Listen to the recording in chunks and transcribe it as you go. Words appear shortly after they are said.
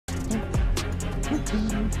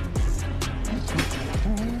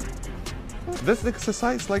This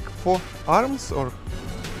exercise like for arms or?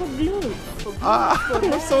 For glutes.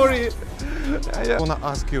 I'm sorry. I wanna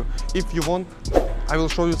ask you, if you want, I will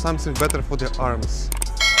show you something better for the arms.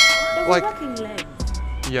 Like working legs.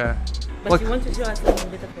 Yeah. But like, you want to show us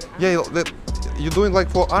something better for the arms? Yeah, you're doing like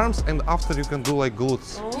for arms, and after you can do like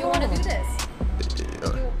glutes. Oh. You want to do this?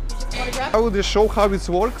 I will just show how it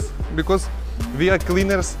works, because we are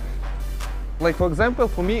cleaners. Like for example,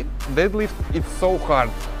 for me, deadlift, it's so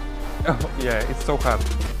hard. Yeah, it's so hard.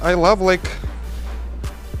 I love like,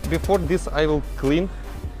 before this I will clean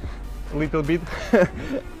a little bit.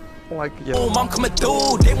 Like, yeah. Oh, I'm coming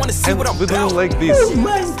through. They want to see what I'm we do about. like this. Oh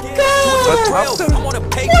my God! But after,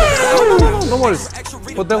 no worries.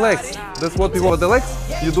 For the legs, that's what we want. For the legs,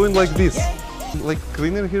 you're doing like this. Like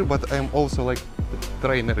cleaner here, but I'm also like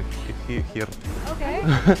trainer here. Okay.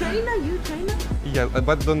 Trainer, you trainer? Yeah,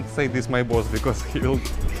 but don't say this my boss, because he will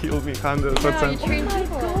kill me 100%. Train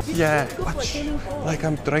people. Yeah, but like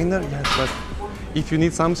I'm trainer, yes, but if you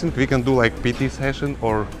need something, we can do like PT session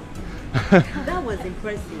or... That was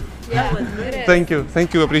impressive. Yeah, That was good.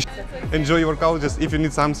 Thank you, appreciate. Enjoy your workout. Just if you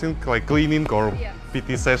need something like cleaning or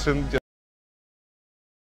PT session,